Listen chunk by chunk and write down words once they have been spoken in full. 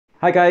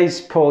Hi guys,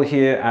 Paul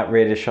here at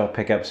Radioshop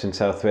Pickups in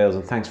South Wales,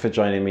 and thanks for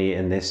joining me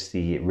in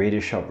the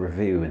Radioshop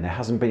review. And there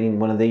hasn't been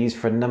one of these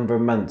for a number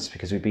of months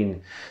because we've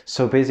been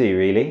so busy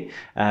really,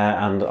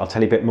 and I'll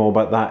tell you a bit more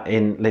about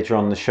that later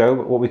on in the show.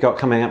 But what we've got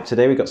coming up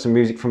today, we've got some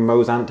music from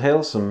Moes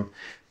Anthill, some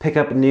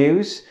pickup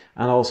news,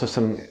 and also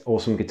some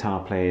awesome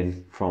guitar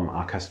playing from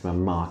our customer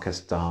Marcus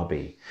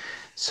Darby.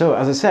 So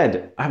as I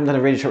said, I haven't done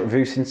a Radioshop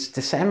review since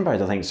December, I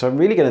don't think. So I'm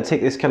really going to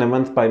take this kind of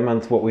month by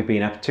month what we've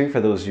been up to for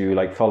those of you who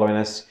like following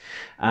us.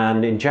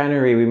 And in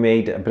January we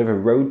made a bit of a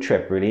road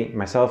trip really.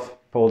 Myself,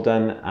 Paul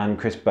Dunn and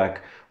Chris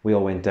Buck, we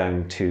all went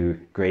down to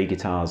Grey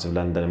Guitars of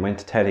London and went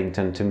to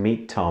Teddington to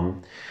meet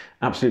Tom.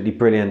 Absolutely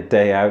brilliant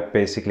day out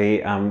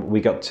basically.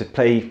 We got to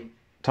play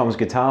Tom's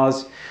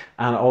guitars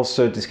and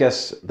also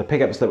discuss the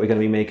pickups that we're going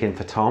to be making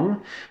for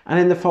Tom. And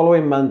in the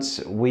following months,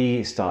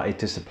 we started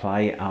to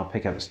supply our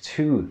pickups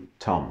to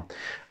Tom.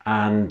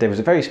 And there was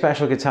a very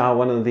special guitar,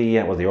 one of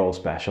the, well, they're all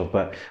special,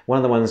 but one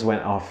of the ones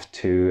went off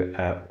to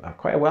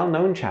quite a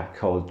well-known chap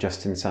called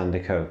Justin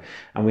Sandico.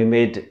 And we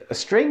made a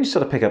strange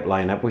sort of pickup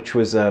lineup, which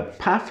was a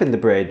Path in the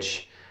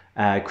bridge,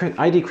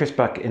 ID Chris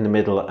Buck in the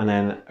middle, and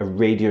then a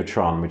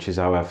Radiotron, which is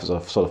our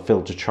sort of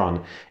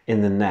Filtertron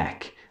in the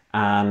neck.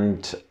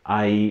 And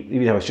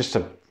it's just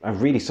a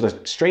really sort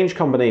of strange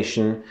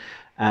combination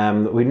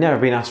we've never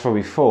been asked for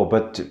before.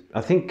 But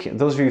I think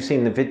those of you who've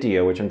seen the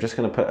video, which I'm just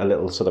going to put a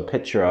little sort of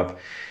picture of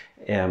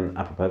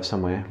up above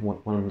somewhere,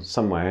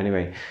 somewhere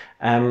anyway.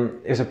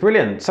 It was a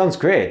brilliant, sounds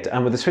great.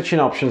 And with the switching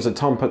options that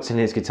Tom puts in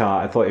his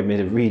guitar, I thought it made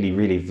a really,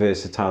 really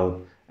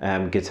versatile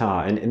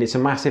guitar. And it's a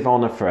massive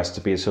honour for us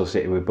to be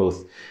associated with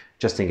both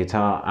Justin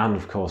Guitar and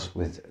of course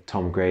with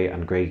Tom Gray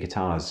and Grey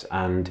Guitars,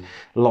 and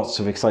lots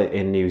of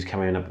exciting news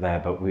coming up there.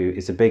 But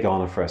it's a big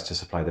honour for us to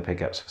supply the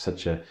pickups for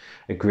such a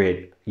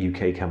great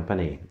UK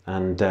company.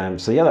 And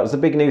so yeah, that was the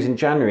big news in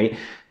January.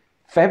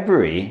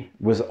 February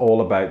was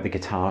all about the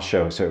guitar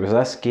show, so it was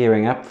us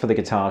gearing up for the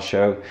guitar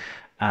show.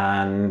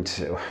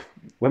 And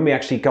when we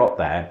actually got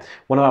there,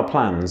 one of our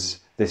plans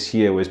this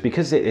year was,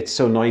 because it's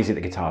so noisy at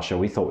the guitar show,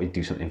 we thought we'd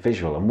do something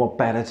visual, and what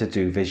better to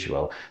do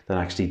visual than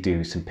actually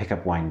do some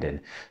pickup winding.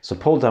 So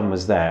Paul Dunn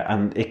was there,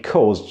 and it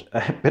caused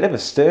a bit of a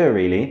stir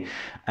really.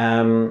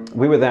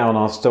 We were there on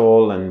our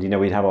stall, and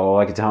we'd have all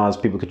our guitars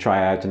people could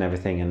try out and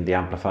everything, and the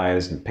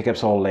amplifiers and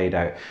pickups all laid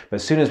out. But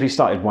as soon as we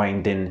started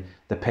winding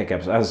the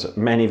pickups, as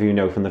many of you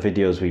know from the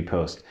videos we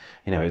post,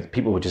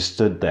 people were just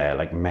stood there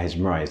like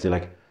mesmerized. They're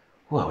like,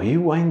 "Whoa, are you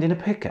winding a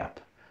pickup?"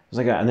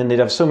 Like that. And then they'd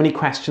have so many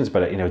questions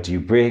about it, do you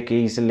break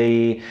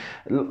easily?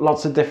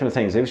 Lots of different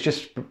things. It was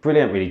just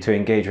brilliant really to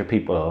engage with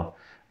people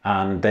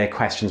and their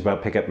questions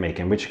about pickup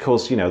making, which of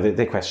course,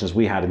 they're questions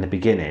we had in the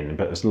beginning,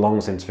 but it's long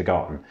since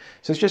forgotten.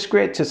 So it's just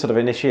great to sort of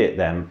initiate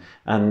them,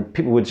 and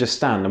people would just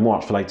stand and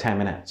watch for like 10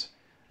 minutes.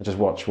 And just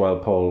watch while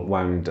Paul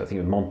wound, I think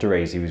it was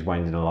Monterey's he was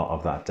winding a lot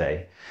of that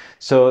day.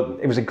 So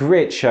it was a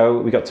great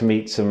show. We got to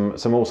meet some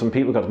awesome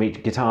people. We got to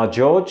meet Guitar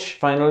George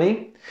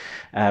finally.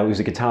 Who's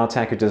a guitar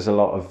tech who does a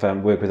lot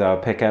of work with our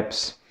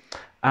pickups,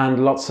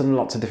 and lots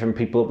of different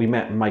people. We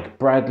met Mike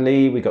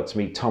Bradley, we got to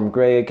meet Tom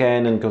Gray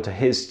again and go to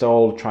his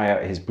stall, try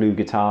out his blue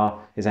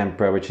guitar, his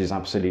Emperor, which is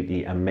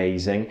absolutely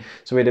amazing.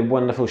 So we had a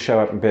wonderful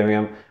show up in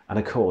Birmingham, and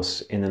of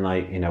course in the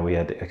night, we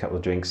had a couple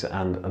of drinks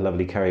and a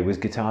lovely curry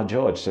with Guitar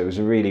George. So it was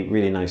a really,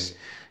 really nice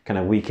kind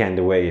of weekend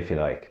away, if you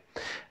like.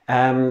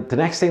 The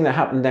next thing that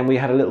happened then, we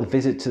had a little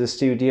visit to the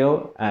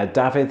studio.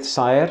 Dafydd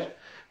Saer,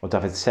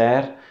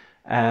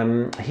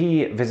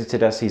 he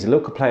visited us. He's a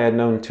local player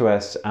known to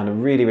us and a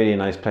really, really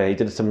nice player. He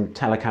did some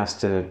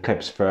Telecaster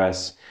clips for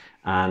us,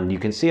 and you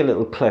can see a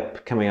little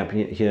clip coming up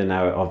here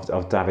now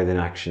of Dafydd in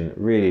action.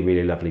 Really,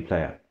 really lovely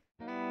player.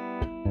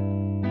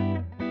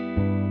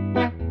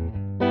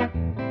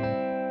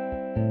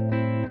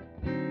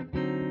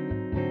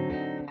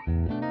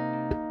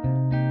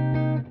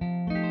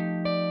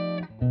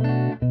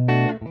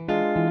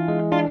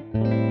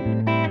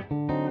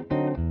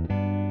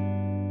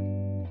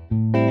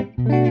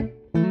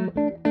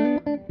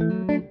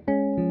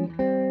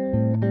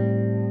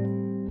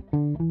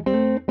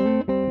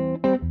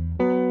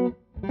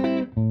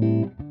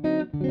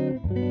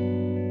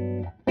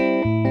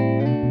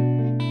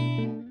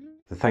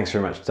 Thanks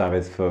very much,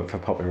 Dafydd, for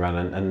popping around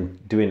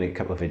and doing a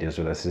couple of videos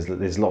with us.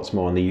 There's lots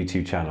more on the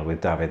YouTube channel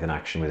with Dafydd in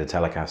action with the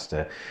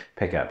Telecaster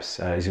pickups.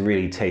 He's a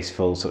really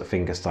tasteful sort of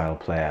fingerstyle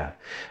player.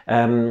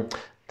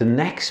 The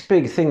next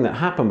big thing that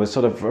happened was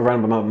sort of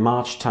around about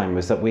March time,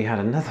 was that we had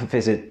another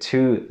visit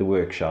to the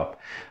workshop,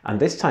 and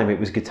this time it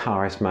was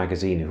Guitarist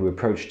Magazine who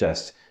approached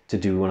us to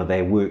do one of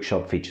their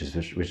workshop features,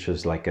 which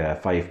was like a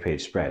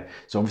 5-page spread.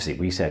 So obviously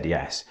we said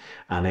yes,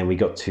 and then we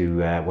got to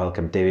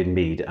welcome David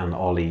Mead and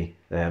Ollie,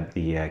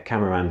 the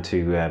cameraman,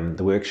 to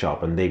the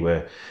workshop, and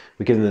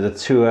we gave them the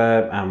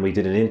tour and we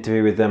did an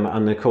interview with them.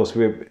 And of course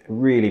we're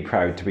really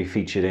proud to be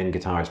featured in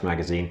Guitarist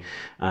Magazine,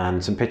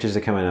 and some pictures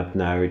are coming up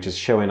now just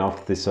showing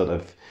off this sort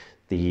of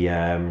the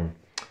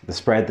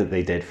spread that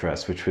they did for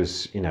us, which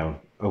was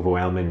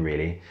overwhelming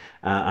really.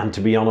 And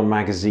to be on a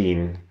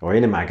magazine, or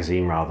in a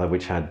magazine rather,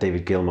 which had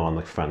David Gilmour on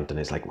the front and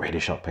it's like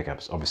Radioshop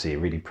pickups, obviously a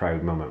really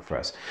proud moment for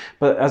us.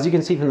 But as you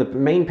can see from the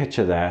main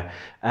picture there,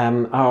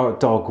 our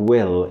dog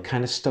Will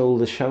kind of stole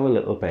the show a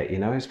little bit, you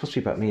know. It was supposed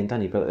to be about me and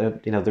Danny,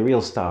 but you know, the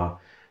real star,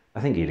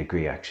 I think you'd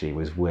agree actually,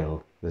 was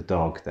Will, the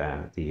dog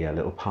there, the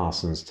little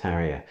Parsons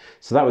Terrier.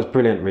 So that was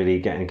brilliant really,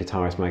 getting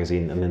Guitarist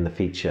magazine and then the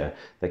feature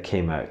that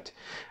came out.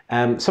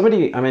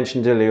 Somebody I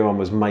mentioned earlier on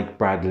was Mike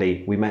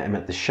Bradley. We met him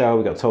at the show,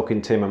 we got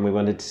talking to him and we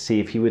wanted to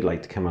see if he would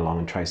like to come along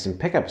and try some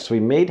pickups. So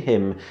we made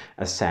him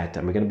a set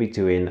and we're going to be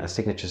doing a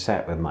signature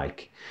set with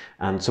Mike.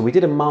 And so we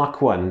did a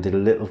Mark 1, did a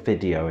little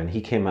video, and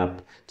he came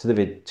up to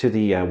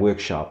the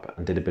workshop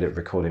and did a bit of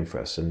recording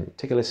for us. And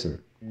take a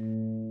listen.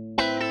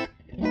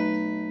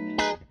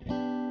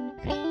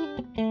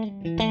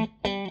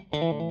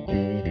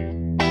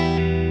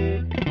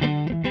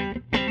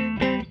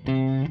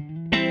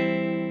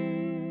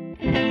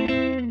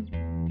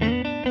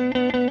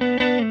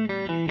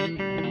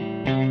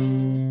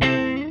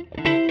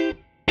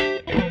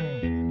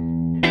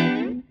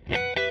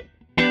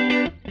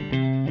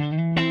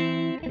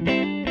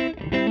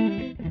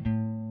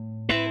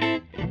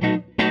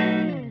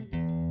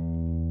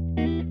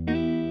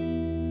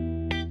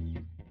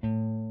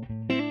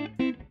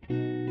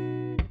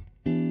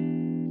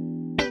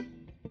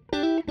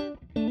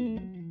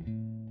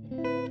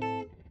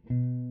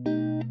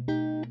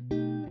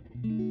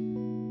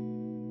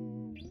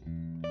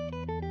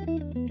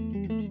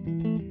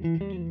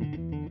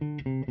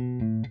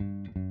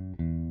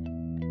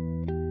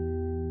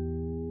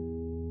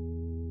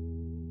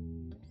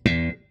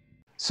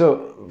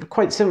 So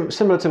quite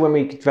similar to when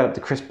we developed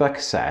the Chris Buck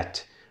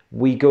set,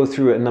 we go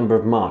through a number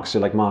of marks, so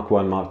like Mark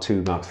 1, Mark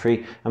 2, Mark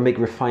 3, and make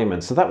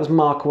refinements. So that was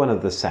Mark 1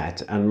 of the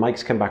set, and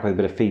Mike's come back with a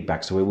bit of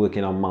feedback, so we're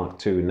working on Mark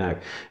 2 now.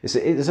 It's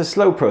a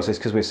slow process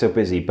because we're so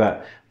busy,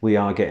 but we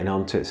are getting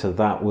onto it. So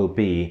that will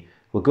be,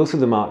 we'll go through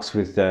the marks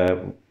with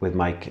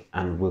Mike,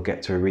 and we'll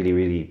get to a really,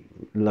 really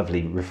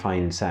lovely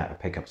refined set of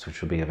pickups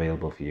which will be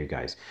available for you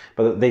guys.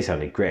 But they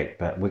sounded great,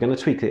 but we're going to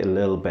tweak it a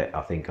little bit,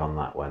 I think, on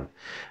that one.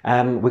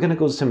 We're going to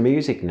go to some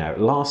music now.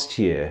 Last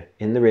year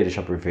in the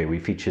Radioshop Revue we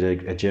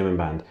featured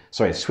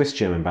a Swiss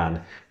German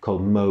band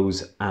called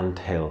Moes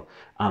Anthill,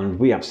 and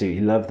we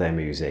absolutely love their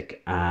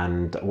music,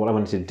 and what I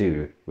wanted to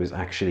do was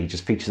actually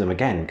just feature them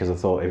again because I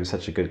thought it was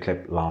such a good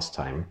clip last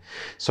time.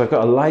 So I've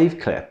got a live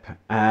clip.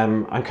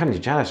 I'm kind of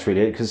jealous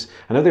really because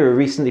I know they were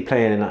recently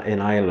playing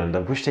in Ireland. I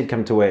wish they'd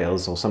come to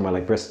Wales or somewhere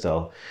like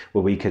Bristol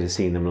where we could have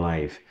seen them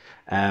live.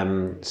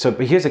 But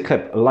here's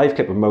a live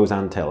clip of Moes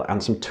Anthill,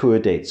 and some tour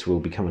dates will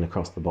be coming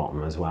across the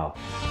bottom as well.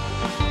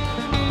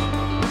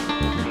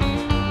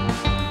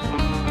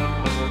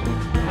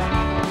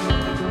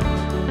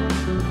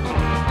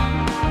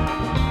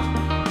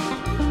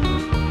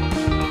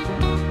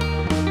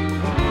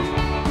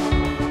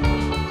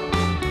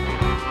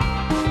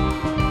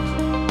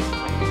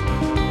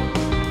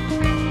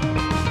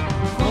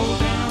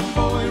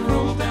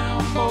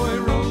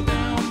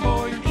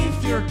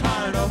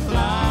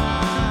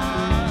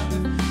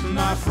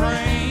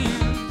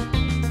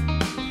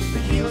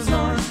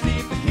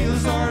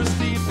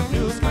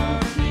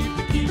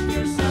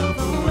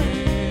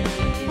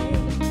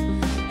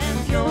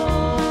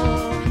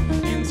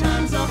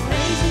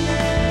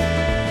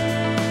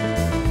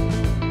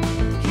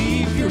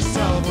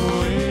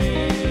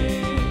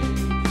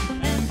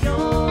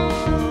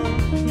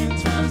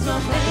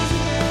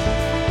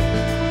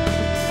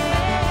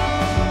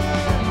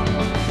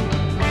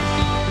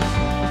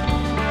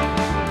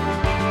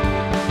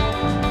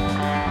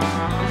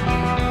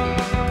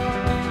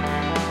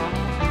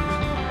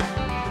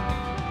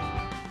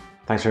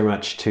 Thanks very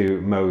much to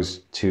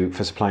Moes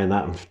for supplying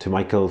that, and to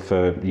Michael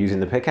for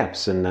using the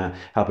pickups and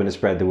helping to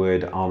spread the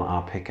word on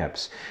our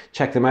pickups.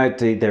 Check them out,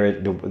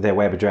 their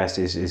web address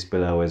is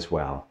below as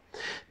well.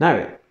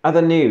 Now,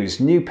 other news,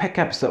 new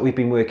pickups that we've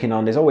been working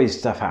on. There's always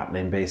stuff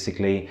happening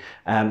basically.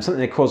 Something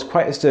that caused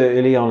quite a stir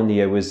early on in the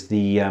year was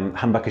the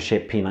humbucker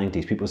shaped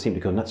P90s. People seem to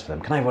go nuts for them.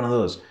 Can I have one of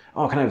those?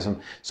 Oh, can I have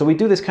some? So we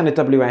do this kind of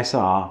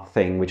WSR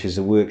thing, which is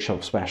a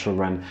workshop special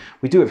run.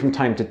 We do it from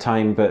time to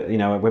time, but you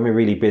know, when we're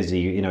really busy,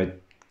 you know,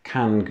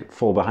 can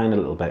fall behind a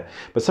little bit.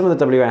 But some of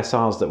the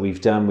WSRs that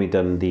we've done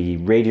the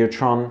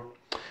Radiotron,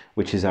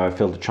 which is our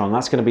Filtertron.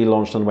 That's going to be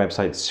launched on the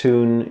website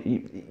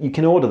soon. You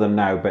can order them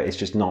now, but it's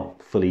just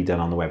not fully done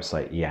on the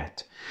website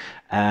yet.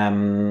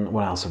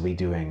 What else are we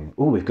doing?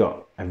 Oh, we've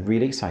got a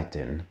really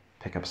exciting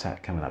pickup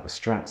set coming up, a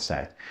Strat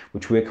set,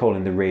 which we're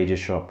calling the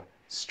Radioshop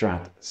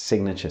Strat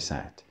Signature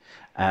set.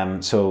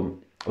 So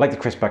like the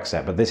Chris Buck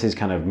set, but this is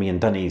kind of me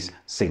and Dunny's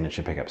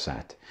signature pickup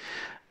set.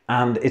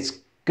 And it's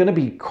going to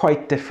be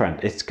quite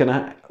different. It's going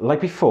to,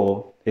 like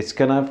before, it's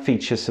going to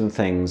feature some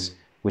things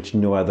which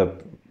no other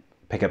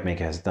pickup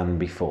maker has done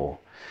before.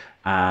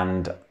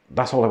 And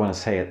that's all I want to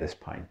say at this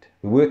point.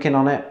 We're working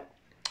on it.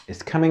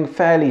 It's coming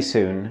fairly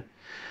soon,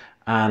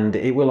 and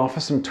it will offer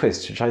some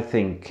twists which I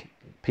think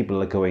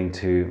people are going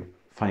to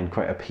find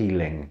quite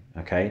appealing,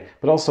 okay?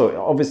 But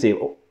also, obviously,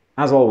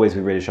 As always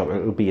with Radioshop,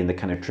 it'll be in the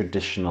kind of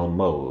traditional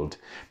mold,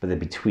 but there'll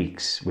be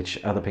tweaks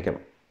which other pickup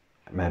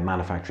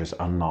manufacturers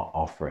are not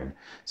offering.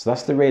 So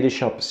that's the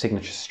Radioshop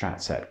Signature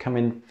Strat set,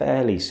 coming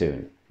fairly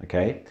soon.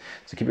 Okay,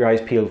 so keep your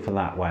eyes peeled for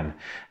that one.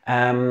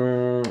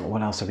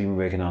 What else have we been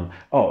working on?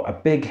 Oh, a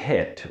big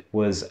hit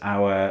was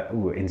our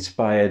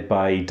inspired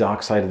by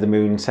Dark Side of the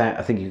Moon set.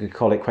 I think you could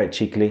call it quite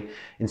cheekily,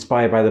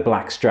 inspired by the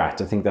Black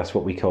Strat. I think that's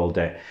what we called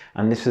it.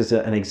 And this is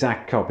an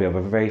exact copy of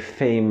a very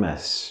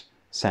famous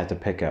set of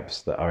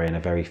pickups that are in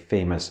a very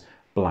famous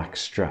Black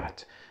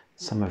Strat.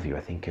 Some of you, I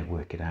think, could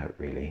work it out,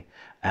 really.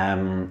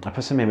 I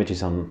put some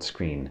images on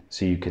screen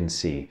so you can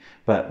see.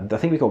 But I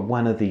think we've got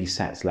one of these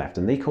sets left,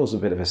 and they caused a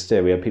bit of a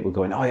stir. We had people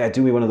going, oh yeah,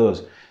 do me one of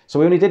those. So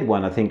we only did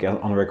one, I think,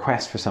 on a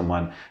request for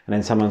someone. And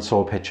then someone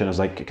saw a picture and was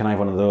like, can I have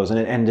one of those? And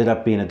it ended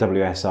up being a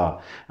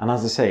WSR. And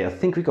as I say, I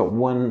think we've got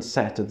one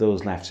set of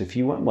those left. So if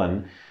you want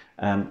one,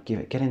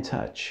 get in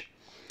touch.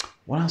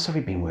 What else have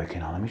we been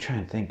working on? Let me try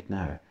and think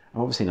now.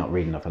 I'm obviously not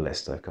reading off a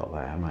list I've got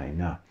there, am I?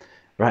 No.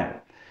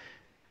 Right.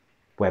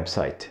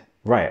 Website.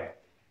 Right.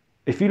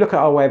 If you look at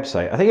our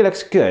website, I think it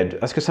looks good.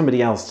 That's because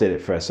somebody else did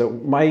it for us. So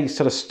my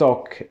sort of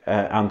stock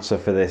answer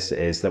for this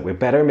is that we're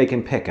better at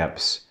making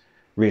pickups,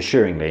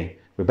 reassuringly.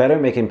 We're better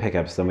at making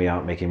pickups than we are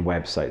at making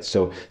websites.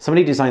 So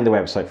somebody designed the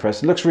website for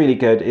us. It looks really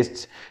good.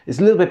 It's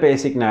a little bit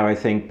basic now, I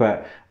think,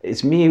 but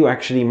it's me who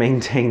actually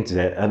maintains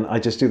it, and I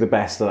just do the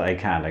best that I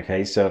can,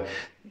 okay? So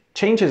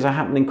changes are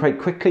happening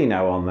quite quickly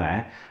now on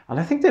there, and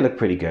I think they look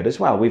pretty good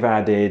as well. We've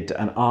added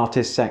an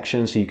artist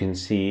section so you can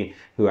see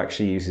who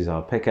actually uses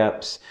our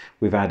pickups.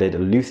 We've added a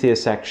luthier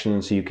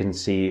section so you can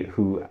see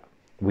who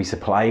we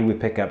supply with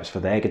pickups for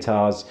their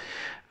guitars.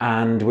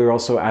 And we're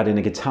also adding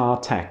a guitar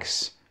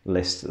techs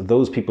list,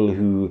 those people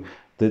who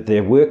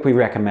their work we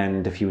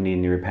recommend if you need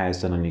any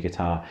repairs done on your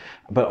guitar,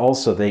 but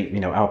also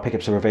our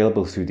pickups are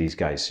available through these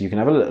guys. So you can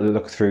have a little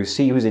look through,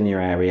 see who's in your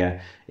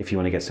area if you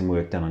want to get some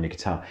work done on your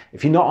guitar.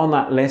 If you're not on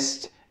that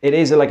list, it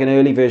is like an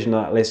early version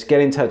of that list. Get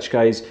in touch,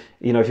 guys.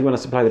 You know, if you want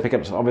to supply the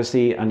pickups,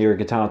 obviously, and you're a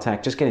guitar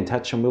tech, just get in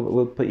touch and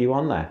we'll put you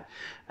on there.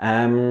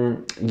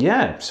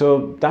 Yeah,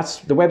 so that's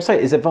the website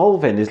is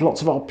evolving. There's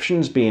lots of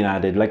options being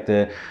added, like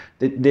the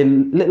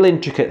little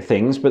intricate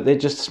things, but they're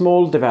just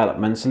small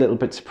developments, little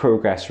bits of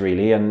progress,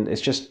 really. And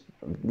it's just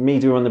me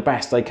doing the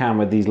best I can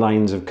with these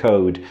lines of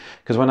code.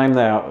 Because when I'm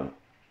there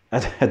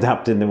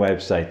adapting the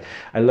website,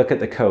 I look at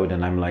the code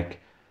and I'm like,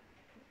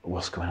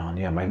 what's going on?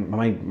 Yeah,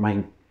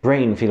 my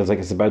brain feels like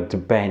it's about to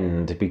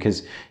bend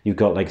because you've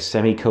got like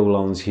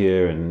semicolons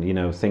here and, you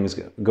know, things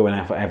going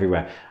off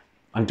everywhere.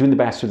 I'm doing the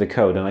best with the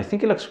code and I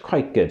think it looks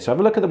quite good. So have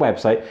a look at the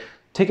website,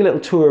 take a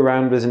little tour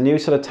around. There's a new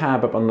sort of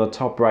tab up on the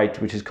top right,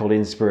 which is called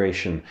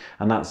Inspiration.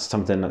 And that's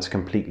something that's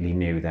completely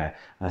new there.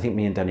 And I think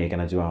me and Danny are going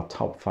to do our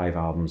top 5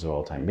 albums of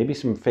all time. Maybe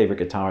some favorite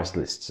guitarist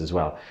lists as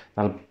well.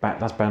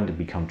 That's bound to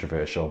be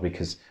controversial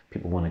because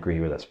people won't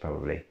agree with us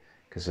probably.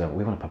 Because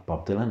we want to put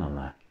Bob Dylan on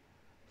there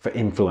for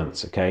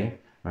influence, okay?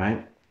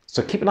 Right?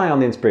 So keep an eye on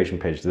the inspiration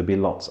page. There'll be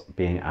lots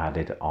being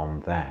added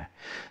on there.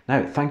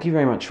 Now, thank you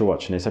very much for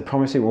watching this. I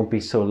promise it won't be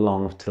so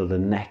long till the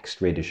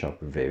next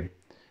Radioshop review.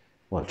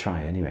 Well,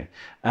 try anyway.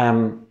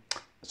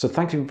 So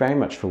thank you very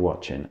much for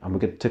watching. And we're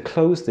going to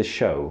close the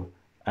show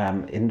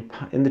in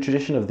the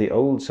tradition of the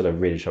old sort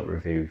of Radioshop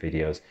review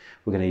videos.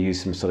 We're going to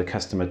use some sort of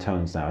customer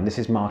tones now. And this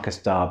is Marcus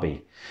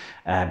Darby.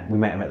 We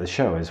met him at the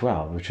show as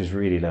well, which was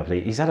really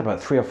lovely. He's had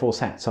about 3 or 4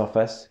 sets off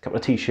us, a couple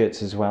of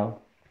t-shirts as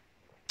well.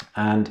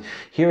 And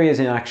here he is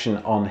in action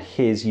on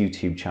his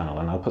YouTube channel,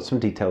 and I'll put some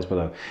details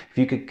below. If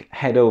you could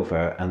head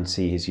over and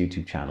see his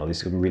YouTube channel,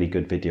 there's some really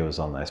good videos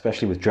on there,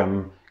 especially with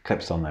drum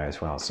clips on there as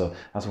well. So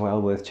that's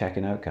well worth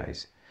checking out,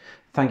 guys.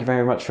 Thank you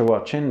very much for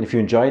watching. If you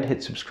enjoyed,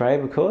 hit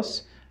subscribe, of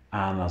course,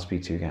 and I'll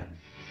speak to you again.